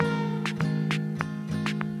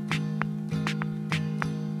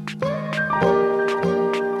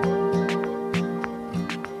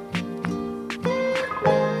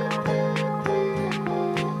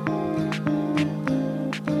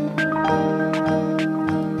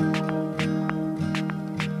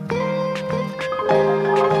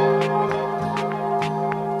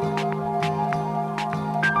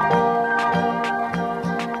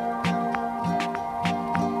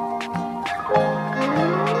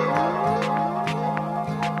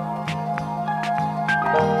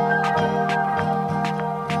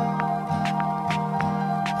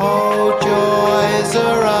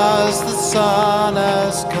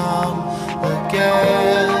just come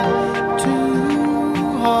again to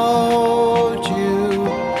hold you,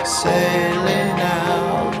 sailing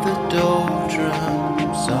out the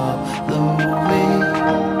doldrums of the week.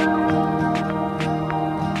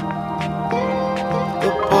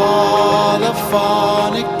 The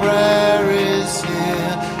polyphonic prayer is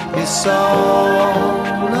here, it's all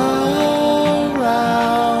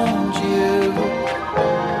around you,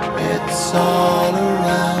 it's all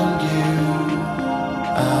around you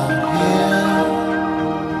out here.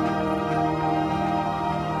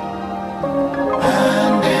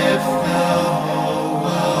 And if the whole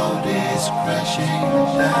world is crashing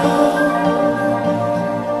down,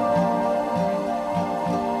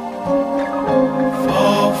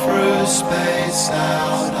 fall through space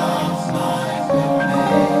out of mind with me,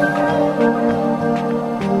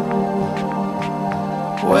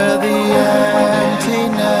 where the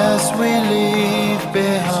emptiness we leave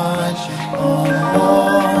behind on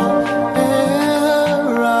warm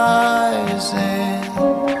air rising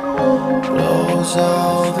blows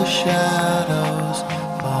all the shadows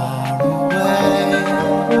far away.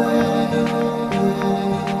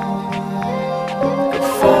 The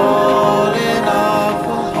falling of a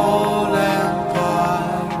whole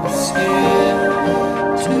empire is here.